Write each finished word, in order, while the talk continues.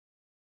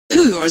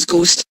Hoor's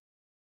ghost.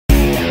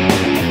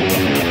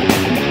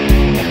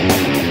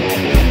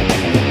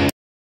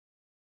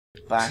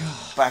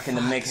 Back in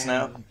the mix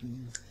now.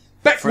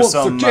 Back For once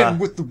some, again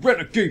with the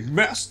Renegade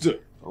Master.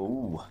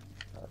 Ooh.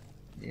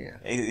 Yeah.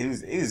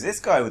 Who's this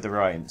guy with the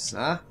rhymes?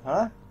 Huh?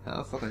 Huh?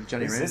 Oh, fucking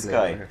Johnny Who's Rainbow this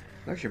guy? over here.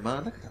 There's your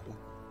man. Look at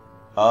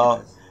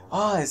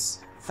that. It's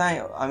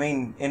I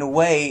mean, in a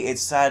way,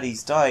 it's sad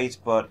he's died,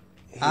 but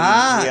he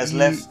has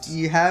left.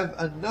 You have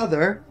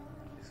another.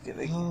 Yeah,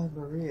 Oh,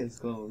 Maria's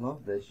gonna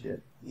love this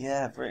shit.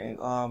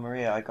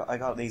 Maria, I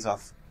got these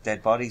off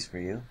dead bodies for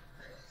you.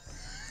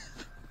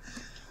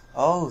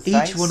 Oh, Each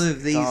thanks, one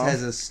of these Dom.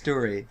 has a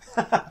story.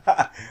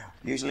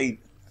 Usually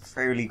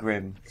fairly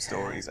grim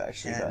stories,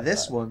 actually.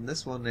 This one,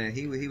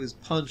 he was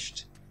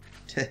punched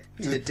to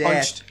death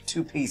punched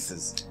to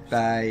pieces.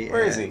 by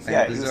Where is he? by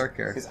Yeah, a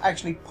Berzerker. he was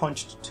actually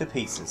punched to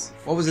pieces.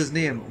 What was his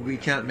name? We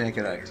can't make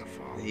it out.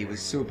 He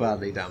was so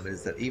badly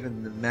damaged that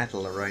even the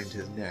metal around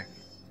his neck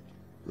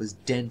was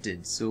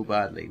dented so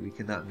badly we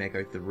cannot make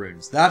out the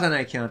runes. That and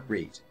I can't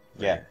read.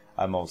 Yeah,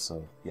 I'm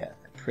also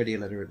Pretty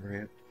illiterate,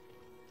 Maria.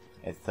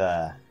 It's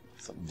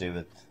something to do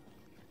with.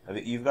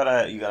 You've got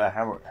a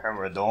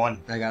hammer of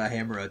dawn. I got a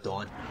hammer at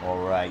dawn.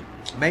 All right.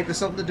 Might be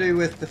something to do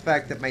with the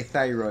fact that my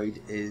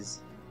thyroid is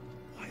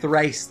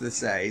thrice the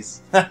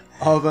size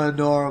of a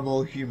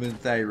normal human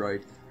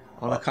thyroid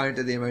on account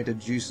of the amount of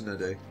juicing I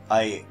do.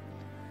 I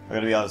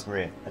gotta be honest,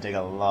 Maria. I take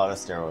a lot of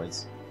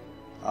steroids.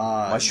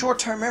 My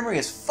short-term memory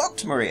is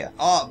fucked, Maria.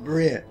 Oh,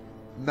 Maria,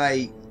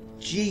 my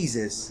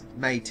testicles.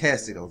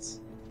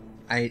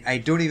 I'm not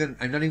even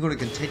going to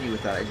continue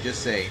with that. I'm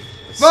just saying.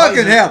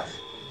 Fucking hell!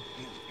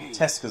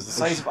 Testicles the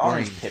size of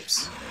orange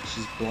pips.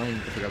 She's blind.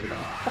 I forgot about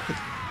that.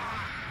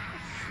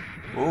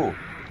 Ooh.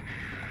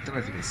 I don't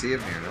know if you can see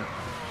him here or not.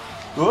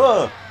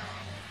 Whoa!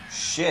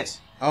 Shit.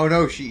 Oh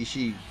no,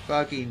 she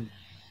fucking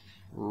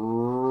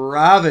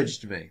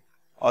ravaged me.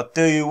 I'll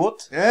tell you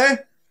what. Eh?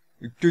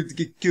 You're going to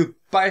get killed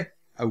by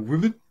a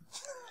woman?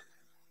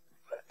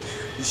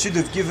 You should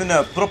have given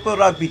a proper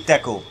rugby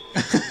tackle.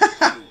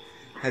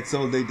 That's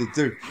all they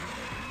deserve.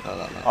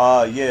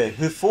 Yeah,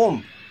 her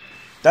form.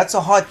 That's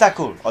a high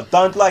tackle. I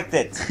don't like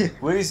that.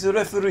 Where is the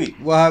referee?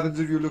 What happens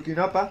if you're looking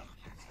up, huh?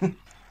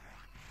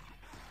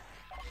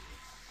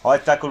 High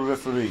tackle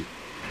referee.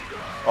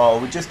 Oh,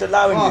 we're just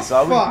allowing this,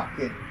 are we?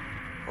 Fucking.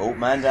 Oh,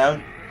 man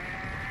down.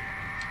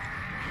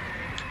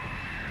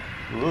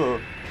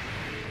 Whoa.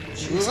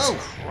 Jesus Whoa.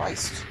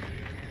 Christ.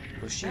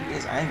 Well, she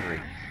is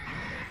angry.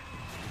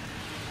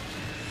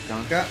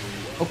 Donka.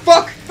 Oh,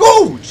 fuck!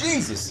 Oh!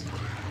 Jesus!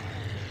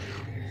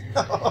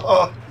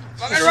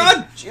 Fucking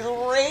run! She's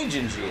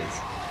raging, she is.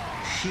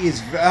 She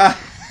is.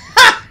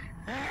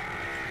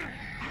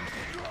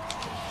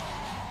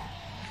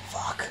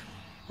 Fuck.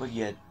 Well,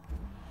 you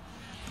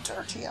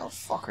dirty old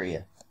fuck are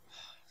you?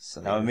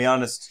 So Now, to be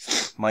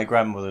honest, my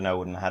grandmother now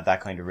wouldn't have had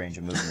that kind of range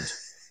of movement.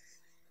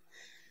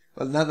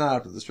 Well, not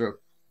after the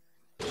stroke.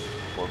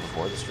 Or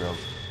before the stroke.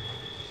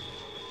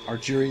 Or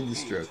during the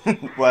stroke.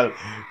 Well,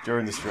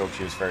 during the stroke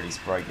she was fairly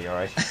sprightly,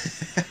 alright?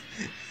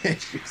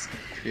 She was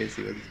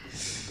crazy with it.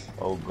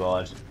 Oh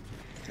god.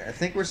 I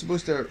think we're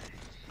supposed to.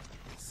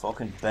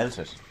 Fucking belt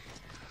it.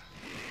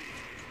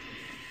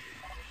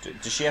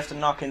 Does she have to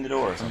knock in the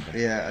door or something?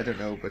 Yeah, I don't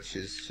know, but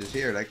she's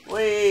here, like.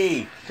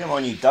 Whee! Come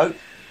on, you dope!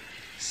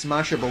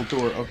 Smashable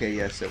door. Okay,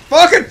 yeah, so.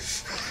 Fucking!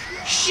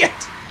 Shit!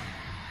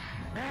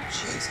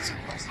 Jesus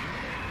Christ.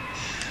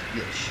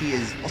 Yeah, she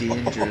is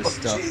dangerous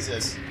stuff.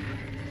 Jesus!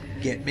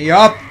 Get me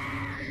up!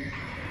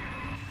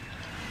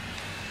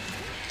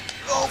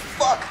 Oh,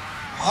 fuck!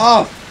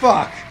 Oh,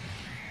 fuck!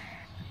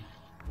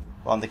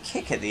 Well, and the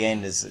kick at the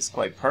end is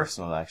quite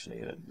personal, actually.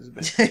 It's a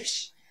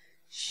bit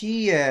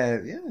she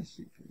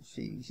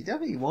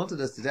definitely wanted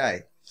us to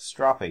die.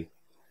 stroppy.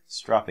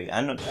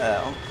 And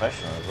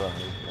unprofessional as well.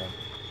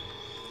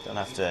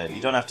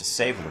 You don't have to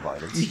savor the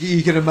violence.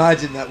 You can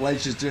imagine that while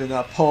she's doing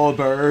that, Paul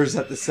Bear's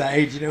at the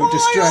side, you know,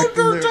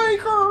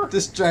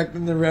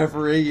 distracting the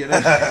referee, you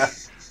know.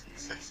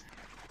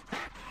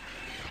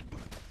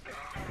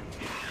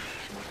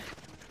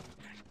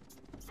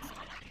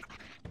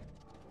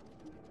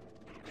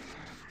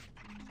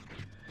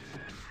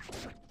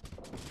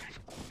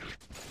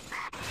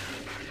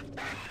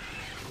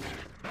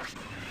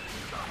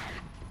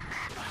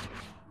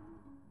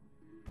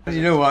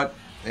 You know what?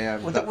 Yeah,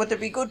 Would there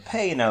be good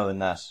pay now in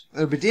that?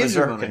 It'll be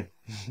danger Berzerker. money.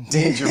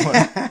 Danger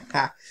money.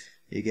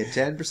 You get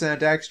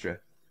 10% extra.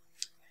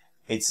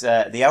 It's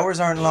the hours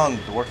aren't long.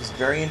 The work is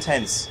very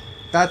intense.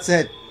 That's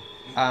it.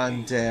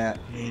 And you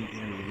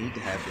need to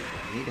have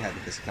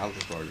the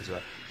physicality for it as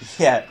well.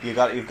 Yeah, you've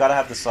got to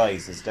have the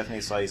size. There's definitely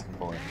a size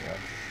component. Yeah.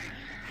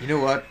 You know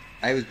what?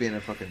 I was being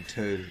a fucking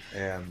tool.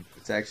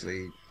 It's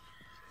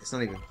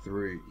not even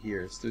through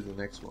here. It's through the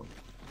next one.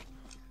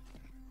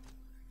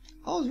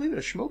 Oh, there's a wee bit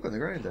of smoke on the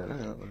ground there.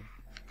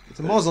 It's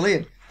a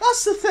mausoleum.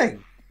 That's the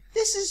thing.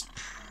 This is.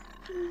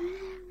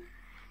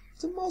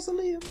 It's a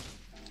mausoleum.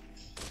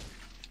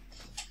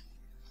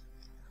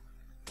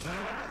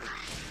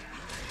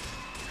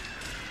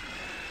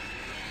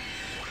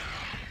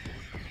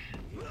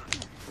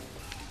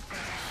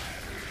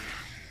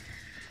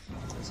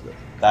 good.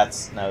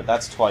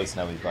 That's twice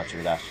now we've got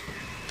you that.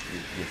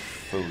 You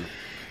fool.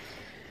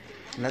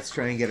 Let's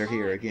try and get her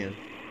here again.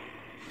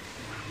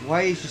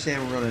 Why is she saying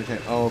we're running out of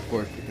time? Oh, of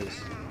course, because...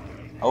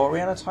 Oh, are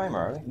we on a timer,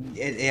 are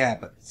we? yeah,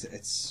 but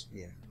it's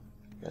yeah.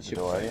 Get the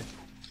door, are you?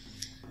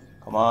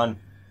 Come on.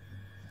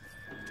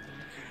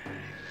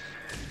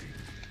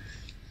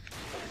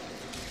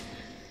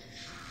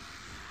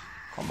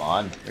 Come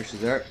on. There she's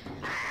there.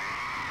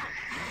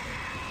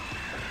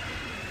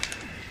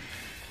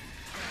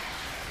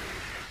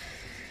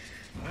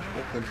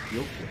 Open,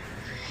 okay.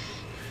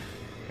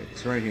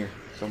 It's right here,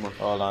 somewhere.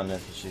 Hold on,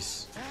 then.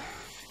 She's...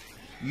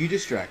 You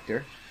distract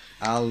her.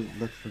 I'll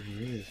look for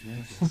Maria's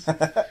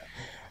necklace.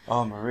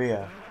 Oh,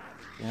 Maria.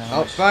 Yeah,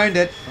 Oh, find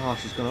it! Oh,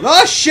 she's gonna...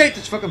 Oh, shit!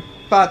 It's fucking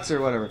bats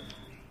or whatever.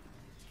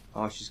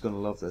 Oh, she's gonna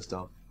love this,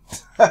 Dom.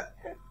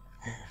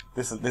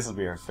 This'll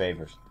be her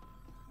favourite.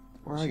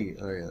 Where are you?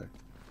 Oh, you're there.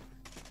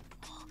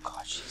 Oh,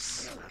 God,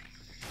 she's...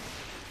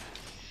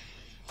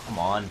 Come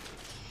on.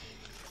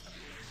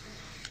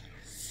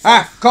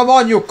 Ah! Come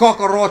on, you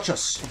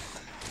cockroaches!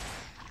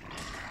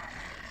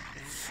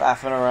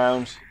 Faffing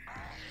around.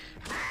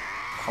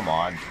 Come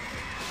on.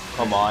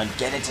 Come on,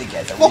 get it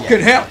together. Fucking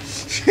hell!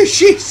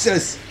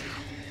 Jesus!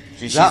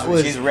 She's That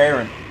was- she's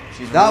raring.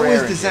 That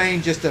was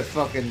designed just to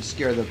fucking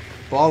scare the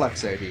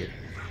bollocks out of you.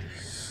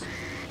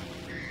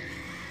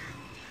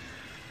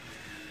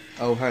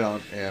 Oh, hold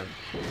on. Another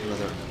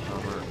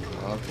hammer.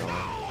 Oh,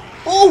 God.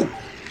 Oh!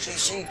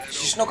 She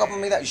snuck up on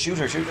me. That shoot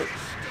her.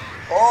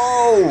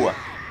 Oh!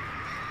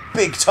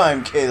 Big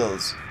time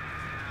kills.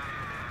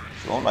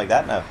 She won't like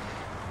that now.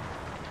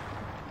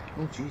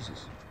 Oh,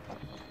 Jesus.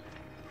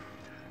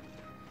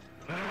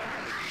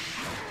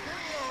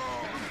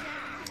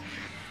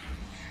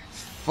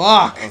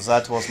 Fuck! Oh,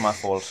 that was my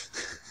fault.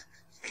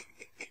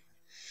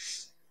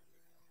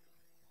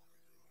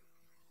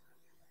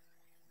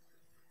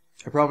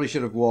 I probably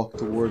should have walked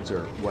towards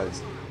her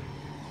whilst...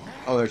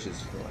 Oh, there she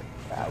is.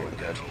 That would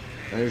good.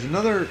 There's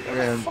another...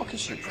 Where the fuck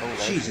is she? Oh,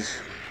 there. Jesus.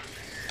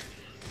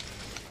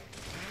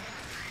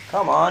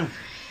 Come on.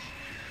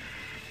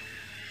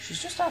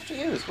 She's just after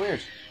you. It's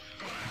weird.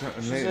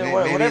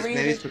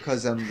 Maybe it's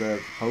because I'm the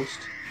host.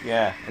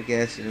 Yeah. I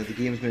guess, you know, the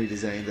game's maybe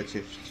designed that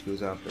she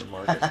goes after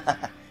Marcus.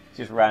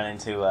 Just ran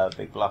into a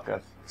big block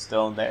of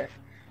stone there.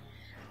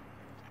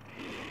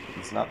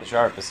 It's not the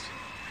sharpest.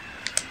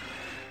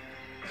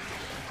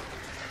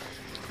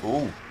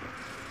 Ooh.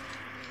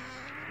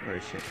 Where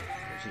is she?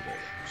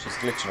 She's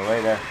glitching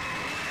away there.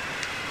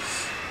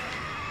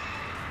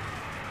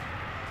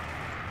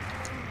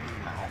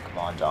 Oh, come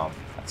on, Dom.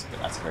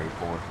 That's very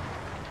poor.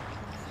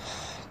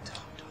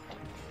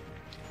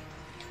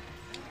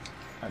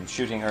 I'm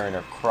shooting her in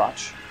her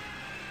crotch.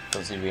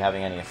 Doesn't seem to be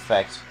having any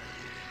effect.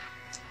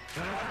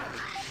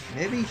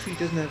 Maybe she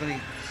doesn't have any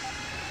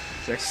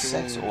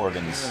Sex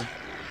organs.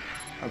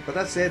 Yeah. But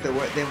that's it. Then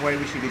why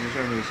would she be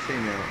determined as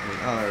female? I mean,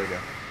 oh, there we go.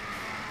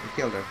 We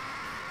killed her.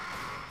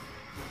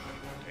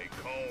 Hey,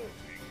 Cole.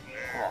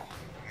 There.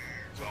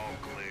 It's all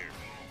clear.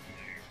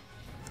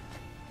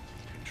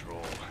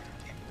 Control.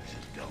 This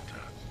is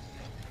Delta.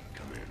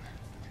 Come in.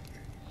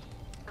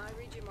 I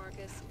read you,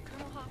 Marcus.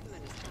 Colonel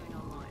Hoffman is coming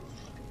online.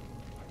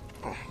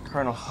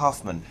 Colonel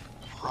Hoffman.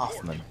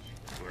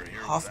 We're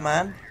here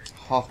Hoffman?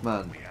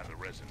 Hoffman. We have the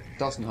resident.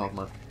 Dustin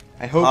Hoffman.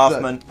 I hope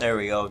Hoffman. There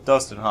we go.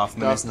 Dustin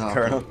Hoffman Dustin is the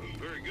Hoffman. colonel.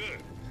 Very good.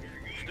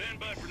 Stand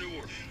by for new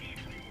orders.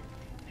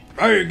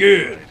 Very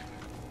good.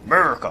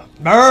 America.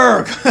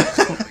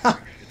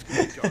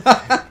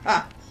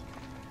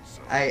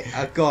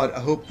 God, I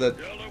hope that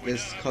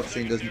this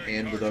cutscene doesn't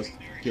end with us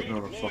getting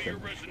on a fucking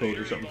boat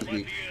or something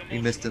because we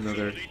missed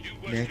another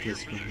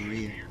necklace from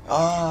Maria.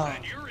 Ah.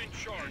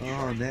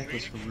 Oh,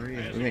 necklace from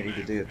Maria. We might need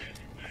to do it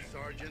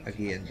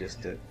again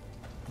just to...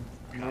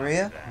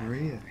 Maria?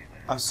 Maria.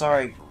 I'm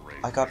sorry.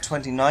 I got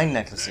 29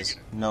 necklaces.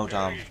 No,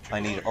 Dom. I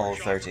need all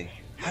 30.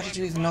 How did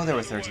you even know there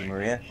were 30,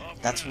 Maria?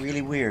 That's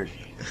really weird.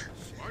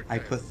 I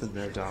put them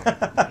there, Dom.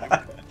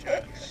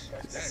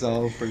 It's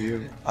all for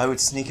you. I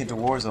would sneak into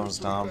war zones,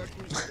 Dom,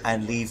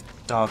 and leave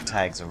dog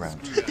tags around.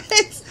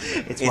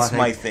 It's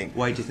my thing.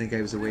 Why do you think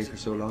I was away for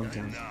so long,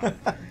 Dom?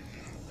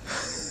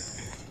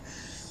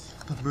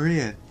 But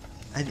Maria,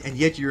 and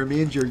yet you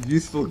remained your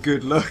youthful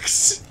good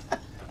looks.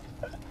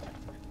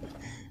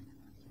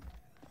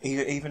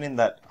 Even in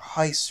that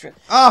high strip.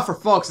 Ah, for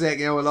fuck's sake,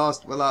 yeah, we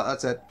lost. Well,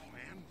 that's it.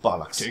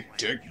 Bollocks. Tick,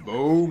 tick,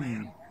 boom.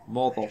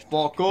 Will we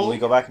Motherfucker.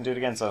 go back and do it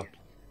again, so?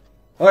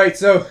 Alright,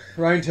 so,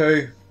 round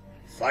 2.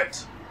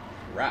 Fight.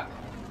 Rap.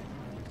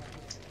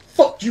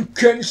 Fuck you,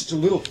 Ken. You're such a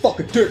little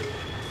fucking dick.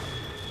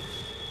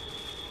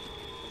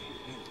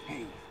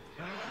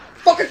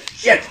 Fucking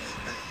shit.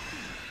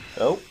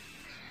 Oh.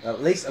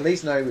 At least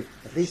now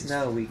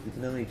we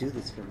can only do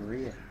this for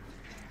Maria.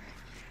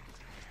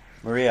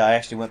 Maria, I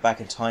actually went back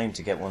in time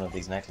to get one of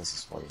these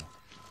necklaces for you.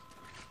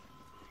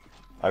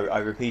 I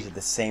repeated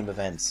the same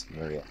events,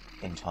 Maria,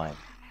 in time.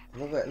 I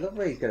love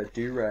how he's got a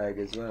do-rag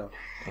as well.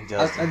 He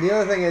does. And the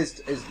other thing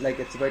is like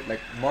it's about like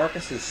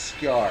Marcus's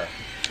scar.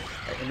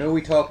 I know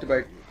we talked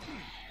about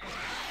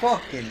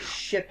fucking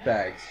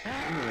shitbags.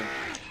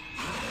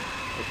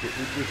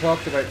 we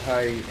talked about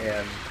how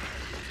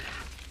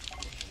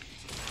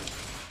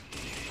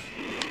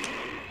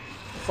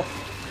fuck.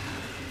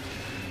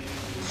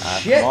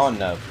 Shit. Come on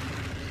now.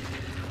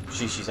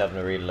 She's having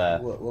a real.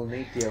 We'll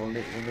need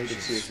to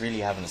She's chase. really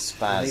having a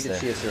We'll need spaz to there.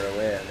 chase her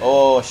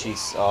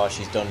away.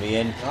 She's done me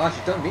in. Oh,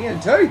 she's done me in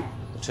too.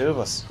 The two of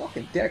us.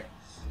 Fucking dick.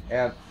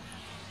 Yeah,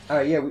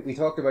 we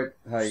talked about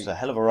how She's a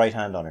hell of a right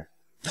hand on her.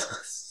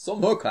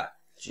 some hooker.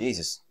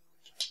 Jesus.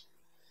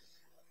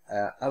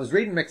 I was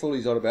reading Mick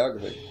Foley's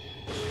autobiography.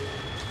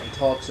 He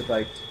talks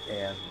about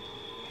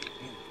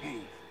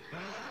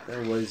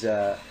there was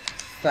a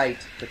fight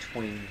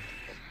between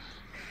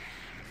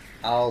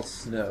Al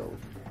Snow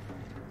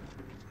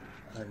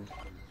and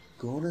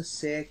gonna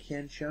say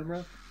Ken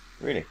Shamrock,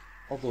 Really?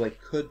 although I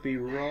could be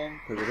wrong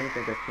because I don't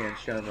think that Ken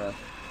Shamrock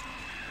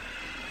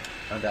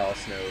and Al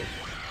Snow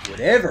would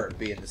ever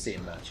be in the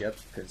same matchup,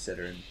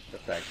 considering the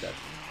fact that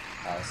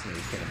Al Snow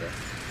is kind of a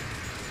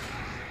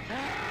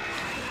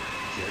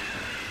jerk.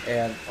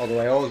 And although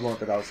I always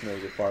wanted Al Snow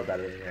to be far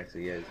better than he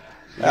actually is.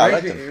 He Yeah, I reminds,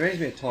 liked me, him. he reminds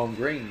me of Tom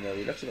Green though.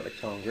 He looks a bit like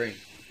Tom Green.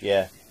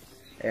 Yeah.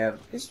 Um,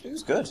 It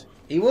was good.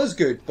 he was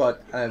good,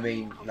 but I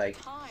mean, like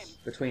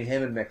between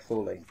him and Mick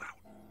Foley,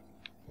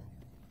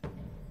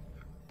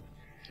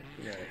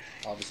 you know,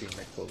 obviously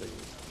Mick Foley is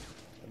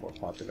the more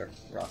popular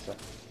wrestler.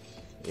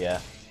 Yeah.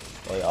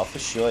 Oh, yeah, for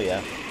sure,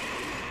 yeah.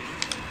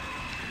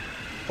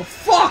 Oh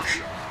fuck!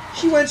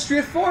 She went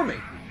straight for me.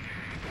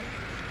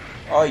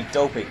 Oh, you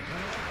dopey.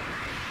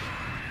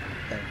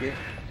 Thank you.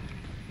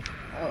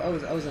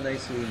 That was a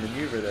nice wee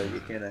maneuver though. You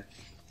kind of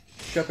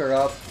shook her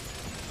up,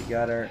 you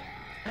got her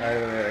out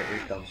of the way. Here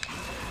it comes.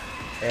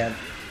 And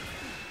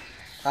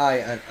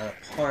and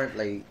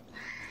apparently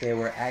they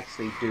were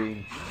actually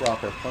doing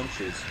proper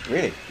punches.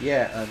 Really?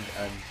 Yeah, and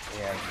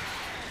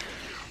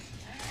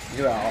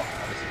you know,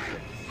 obviously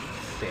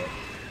fake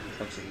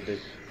punches to do,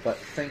 but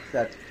think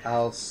that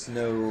Al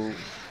Snow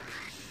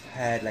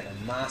had like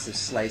a massive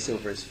slice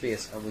over his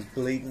face and was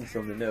bleeding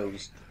from the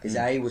nose. His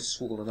eye was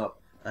swollen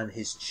up, and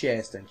his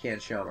chest and Ken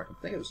Shamrock, I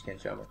think it was Ken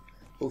Shamrock,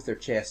 both their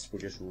chests were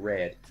just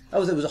red. It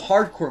was a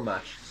hardcore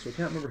match, so I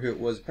can't remember who it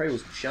was. Probably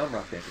was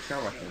Shamrock then, because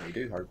Shamrock didn't really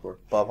do hardcore.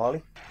 Bob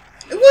Holly?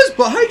 It was,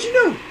 but how'd you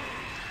know?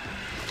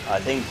 I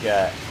think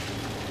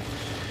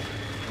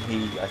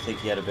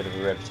he had a bit of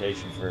a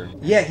reputation for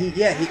Yeah, he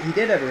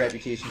did have a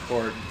reputation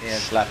for it,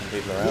 and slapping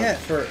people around. yeah,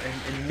 for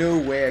in no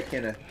way I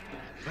kind of.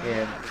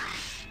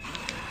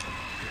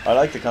 I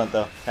like the cunt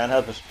though. Can't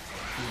help it.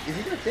 Is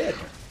he not dead?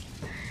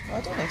 I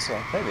don't think so.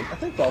 Maybe. I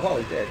think Bob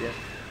Holly's dead. Yeah.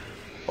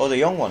 Oh, the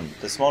young one,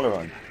 the smaller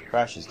one,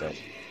 Crash is dead.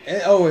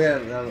 Oh yeah, I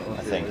don't know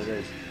I think. what it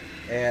is.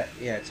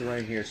 Yeah, it's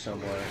around here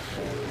somewhere.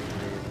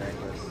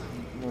 Necklace.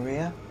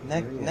 Maria?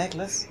 Necklace?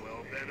 Necklace.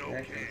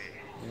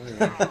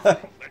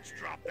 Let's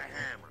drop the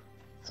hammer.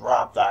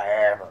 Drop the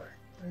hammer.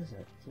 Where is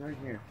it? It's right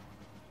here.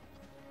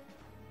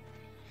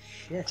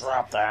 Shit.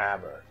 Drop the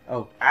hammer.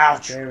 Oh,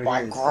 Ouch! there it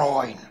My is.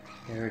 groin.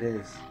 there it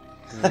is.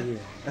 Maria.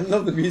 I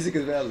love the music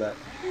as well. That.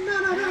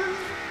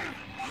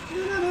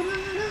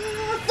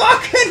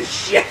 Fucking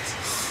shit!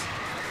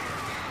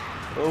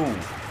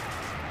 Oh.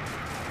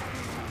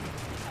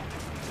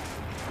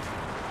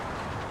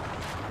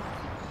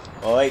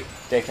 Oi,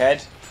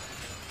 dickhead.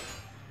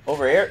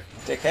 Over here,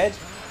 dickhead.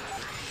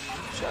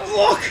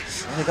 Look!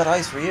 I only got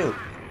eyes for you.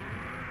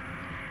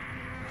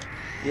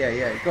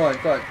 Yeah. Go on.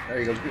 There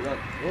you go. Keep going.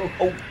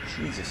 Oh,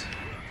 Jesus.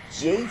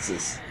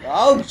 Jesus.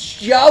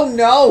 Oh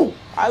no!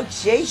 Oh,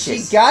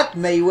 Jesus. She got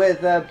me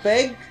with a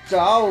big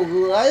dog.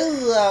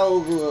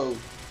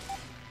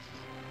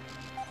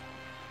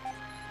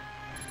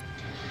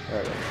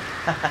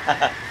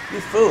 Alright, You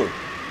fool.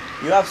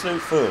 You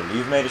absolute fool.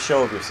 You've made a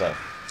show of yourself.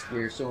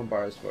 we're so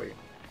embarrassed for you.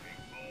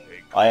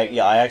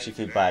 I actually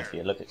feel bad for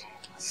you. Look at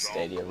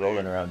steady, you're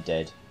rolling around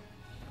dead.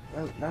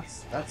 Well,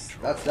 that's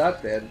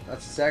that then.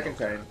 That's the second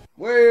time.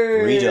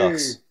 Way!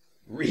 Redux.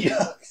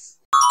 Redux.